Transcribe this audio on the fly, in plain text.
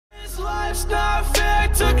That's not fair,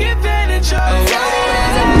 took advantage of it.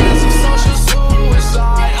 It's a social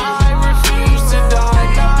suicide. I refuse to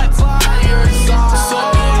die, not by your side. So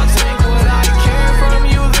I'll take what I can from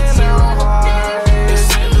you, then I'll hide. It's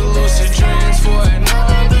in the lucid dreams for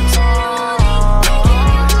another time.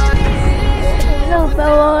 Hello,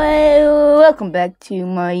 fellow. Welcome back to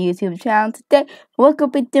my YouTube channel. Today, we're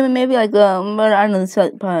gonna be doing maybe like I don't know,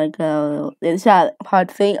 this it's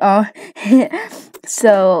part 3.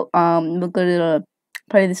 So we're gonna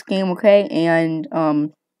play this game, okay? And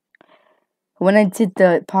when I did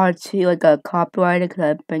the part 2, like a copyrighted,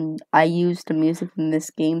 because I used the music from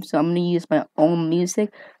this game, so I'm gonna use my own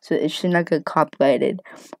music, so it should not get copyrighted.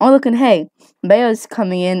 Oh, look, and hey, Bayo's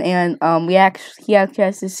coming in, and he actually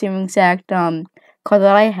has the same exact car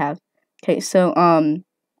that I have. Okay, so I'm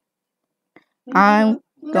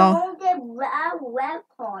going.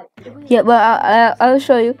 Yeah, well, I'll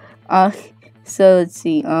show you. So let's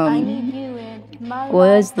see.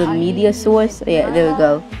 Where's the media source? Yeah, there we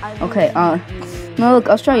go. Okay. No, look,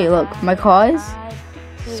 I'll show you. Look, my cars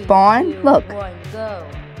spawn. Look,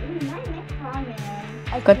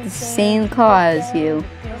 got the same car as you.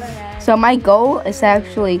 So my goal is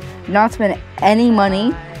actually not spend any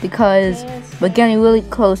money because we're getting really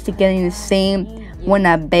close to getting the same one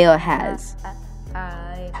that Bayo has.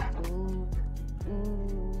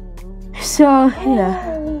 So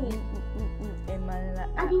yeah.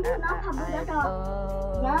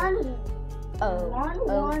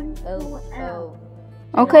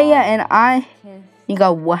 Okay, yeah, and you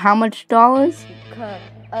got how much dollars?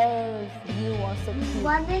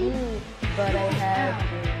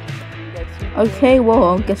 Okay,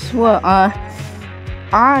 well, guess what?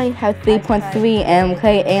 I have 3.3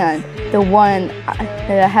 MK, and the one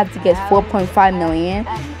that I have to get 4.5 million.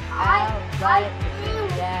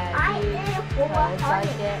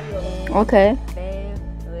 Okay.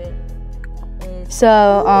 So,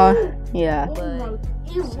 yeah.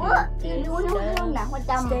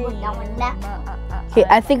 Okay,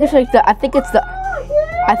 I think it's the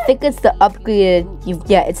upgraded.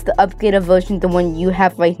 It's the upgraded version, the one you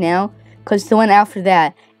have right now. Cause the one after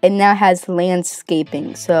that, it now has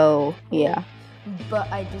landscaping. So yeah. But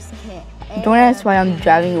I just can't. Don't ask why I'm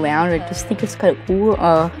driving around. I just think it's kind of cool.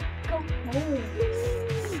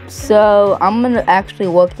 So I'm gonna actually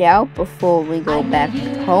work out before we go back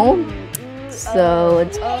home. So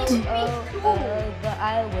it's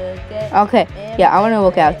okay. Yeah, I wanna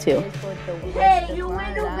work out too. Hey, you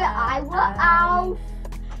wanna get I work out?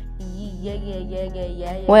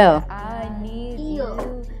 Yeah. Well. I need you.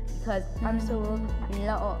 Because I'm so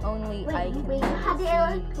not only I can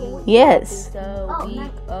yes. so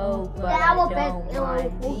weak, but I don't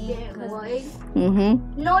want because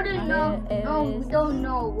No, we don't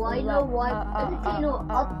know why. You know what?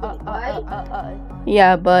 Update, right?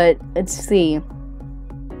 Yeah, but let's see.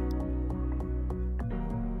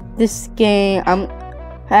 This game, I'm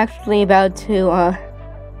actually about to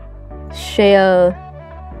share.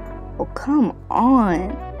 Oh, come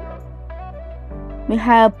on. We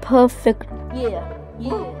have perfect. Yeah,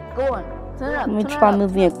 go on. Turn up. Let me try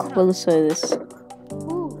moving it closer to this.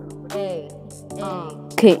 Hey.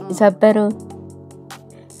 Okay, is that better?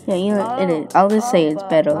 Yeah, you know, it is. I'll just say it's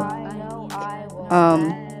better.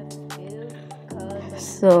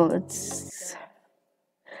 So let's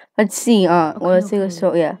see. Let's see.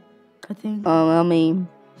 So yeah. Let me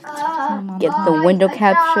get the window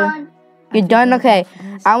capture. You're done. Okay.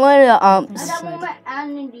 I want to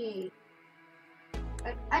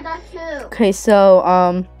I got two. Okay, so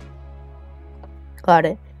got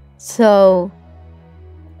it. So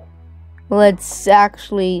let's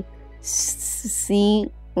actually see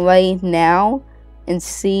right now and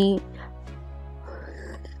see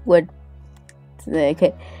what.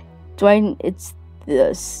 Okay, it's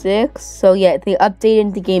the 6th. So yeah, they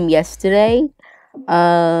updated the game yesterday.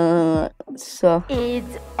 So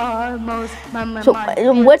it's almost so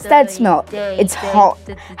what's that smell? It's hot.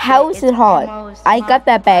 How is it hot? I got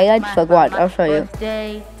that badge. Like what? I'll show you.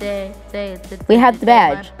 We have the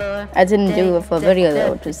badge. I didn't do it for a video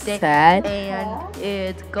though, which is sad.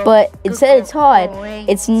 But it said it's hot.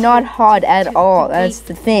 It's not hot at all. That's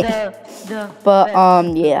the thing. But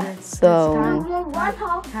yeah. So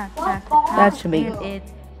that should be.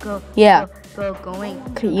 Yeah.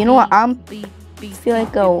 Okay, you know what? I feel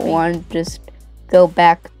like I want to just go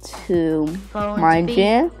back to my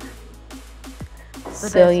gym.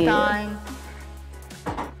 So yeah.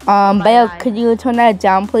 Bayo, could you turn that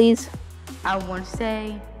down, please? I want to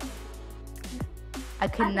say I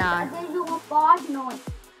cannot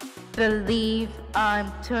believe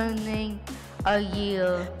I'm turning a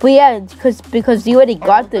year. But yeah, because you already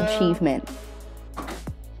got the achievement.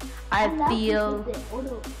 I feel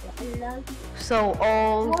so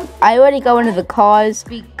old I already go into the cars.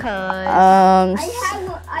 because I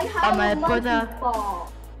have my a monkey brother-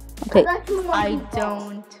 ball. Okay. I got 2 I monkey balls.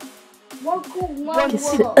 don't One cool, one want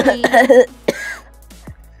world. to be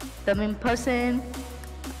the main person,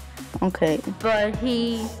 Okay. but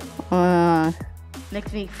he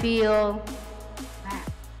makes me feel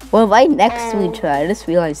We're right next to each other. I just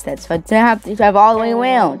realized that, so I didn't have to drive all the way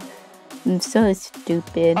around. I'm so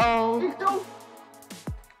stupid. old. Just don't.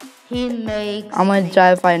 He makes I'm gonna me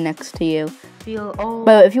drive right next to you. feel old.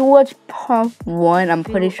 But if you watch part 1, I'm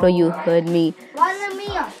pretty sure you heard me. Why let me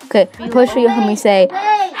up? Okay, I'm pretty sure you heard me say,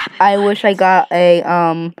 Wait. I wish I got a,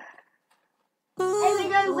 Hey,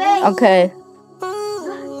 wait. okay.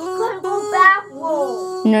 Gotta go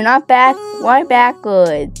backwards. No, not back. Why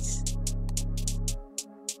backwards?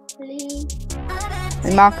 Please.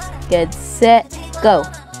 And Max, get set, go.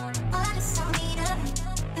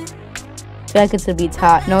 I feel like it's gonna be a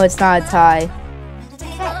tie. No, it's not a tie.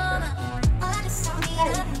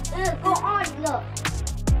 Hey, go on, look.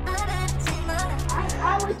 I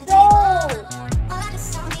was told.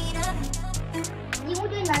 You do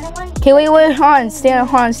another one. Okay, wait, hold on,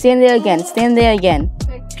 stand there again, I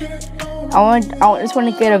just want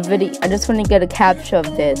to get a video, I just want to get a capture of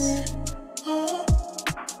this.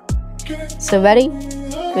 So ready?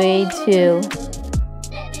 3, 2.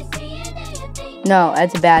 No,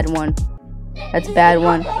 that's a bad one. That's a bad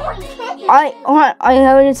one. I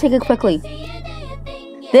have to take it quickly.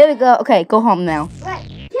 There we go. Okay, go home now.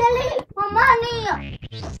 Wait, Kelly, for money.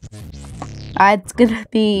 It's gonna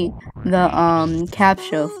be the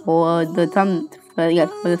capture for the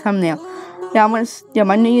for the thumbnail. Yeah,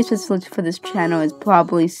 my New Year's resolution for this channel is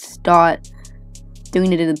probably start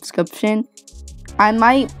doing it in the description. I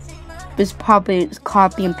might just probably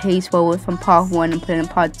copy and paste what was from part 1 and put it in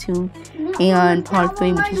part 2 and part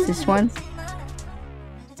 3, which is this one.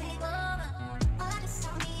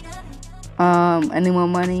 Any more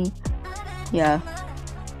money? Yeah.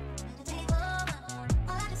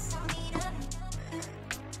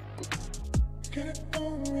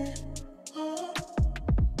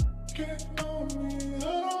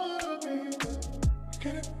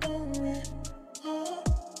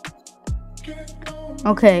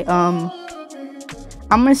 Okay, I'm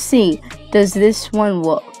gonna see. Does this one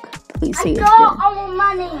work? Please see I it. got our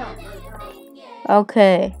money.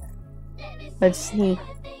 Okay. Let's see.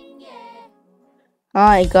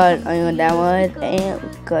 I got that one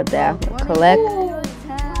and got that one. Collect.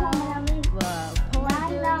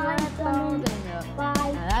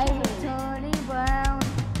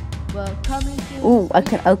 Ooh, I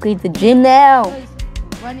can upgrade the gym now.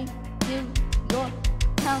 Running to your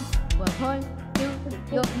town, we're point to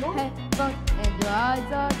your headphones, and your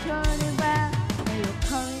eyes are turning round, and you're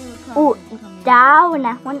coming, Ủa, đau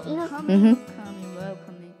nè, one ear. Mhm.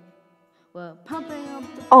 We're pumping up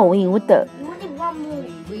the Oh wait, what the? You only one more.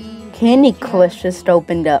 Candy Crush just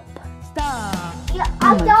opened up. stop. Yeah,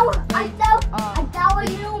 I know a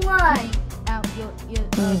new one. Out your ears.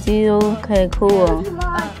 You do? Okay, cool. Come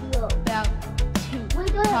on, look. About to We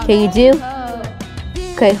do it. Okay, you do?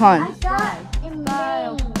 Okay, hon. I got in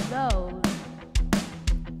File May. those,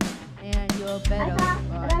 and you're I better.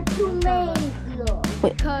 got 2 Mays, look.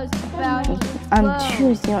 Because about I'm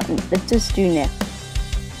choosing. Let's just do next.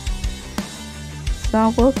 It's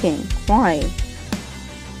not working. Why?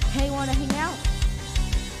 Hey, wanna hang out?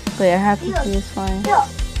 Wait, I have to do this fine. Look,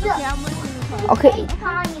 Okay, look. I'm listening to you. Okay. Hey,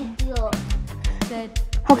 Tiny, look. Said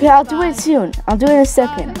Okay, I'll do it soon. I'll do it in a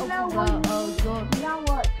second. You know your what?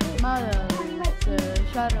 mother the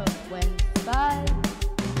shuttle went by.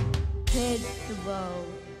 Kids the bow.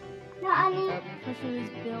 No, I need Pressure is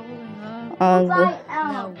building up. to buy Good. Now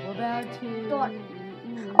out. we're about to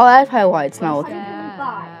Oh, that's probably why it's not working.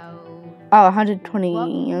 Buy. Oh, 120.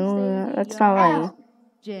 That's not right.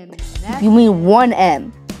 Gym. You mean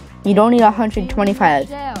 1M. You don't need 125.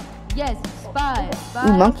 Yes, spy.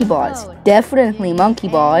 Ooh, monkey bars. Definitely monkey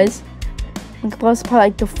bars. Monkey bars are probably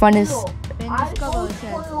like the funnest. Been I discovered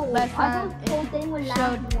since last time just told them we showed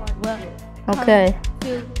last one. well Okay. to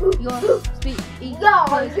your speed.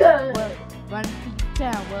 Run to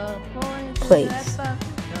town. Well, pouring into Please. the pepper.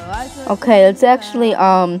 No, I just Okay, let's actually Hey,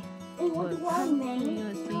 what do I make?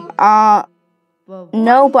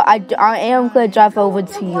 no, but I am gonna drive over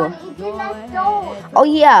to you. It's in that door. Oh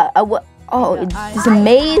yeah. Oh, it's a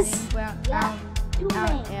maze. Yeah, 2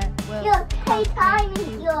 Mays. Look, hey, Tiny,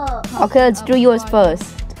 look. Okay, let's do yours first.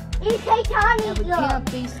 It's hey, Tiny, look.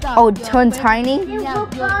 Can't be stopped. Oh, turn tiny. It will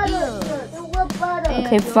butter. Look, it will butter.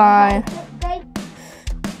 Okay, fine. They,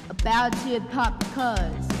 About to pop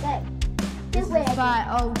cuz. they, This way. is by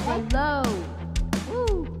overload.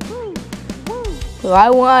 Woo, woo. So I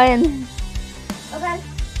won. Okay.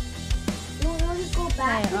 You want to go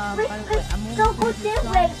back? Hey, by the way, I'm Don't go moving to this the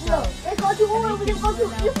way. slide, Look, let's go to one. We can go to.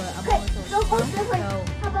 Okay, don't go this way.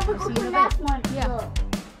 How about we go to the last one? Yeah. Look.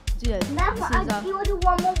 Yeah, Last one. You want to do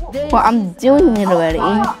one more? this Well, I'm doing it already.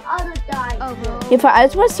 Other side. Okay. If I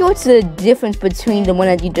just want to see what's the difference between the one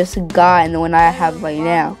that you just got and the one I have right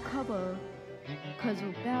now. Cover, cause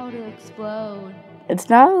we're about to explode. It's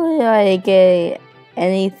not really like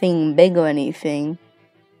anything big or anything.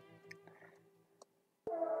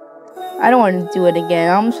 I don't want to do it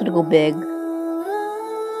again. I'm just gonna go big.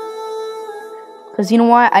 Cause you know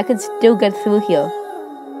what? I could still get through here.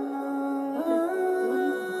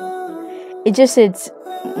 It's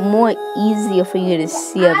more easier for you to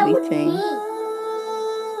see everything.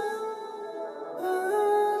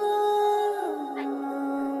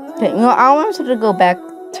 Okay, you know, I want to go back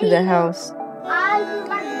to the house.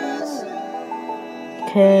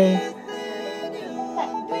 Okay.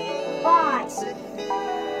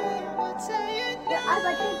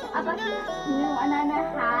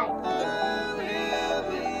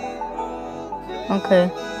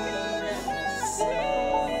 Okay.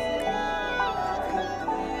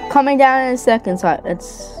 Coming down in a second, so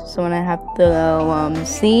that's when I have to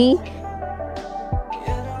see.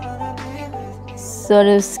 So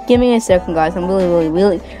just give me a second, guys. I'm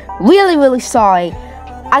really sorry.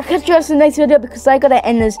 I'll catch you guys in the next video because I gotta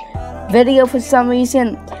end this video for some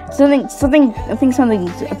reason. I think there's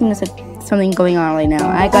something going on right now.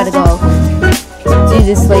 I gotta go do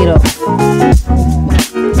this later.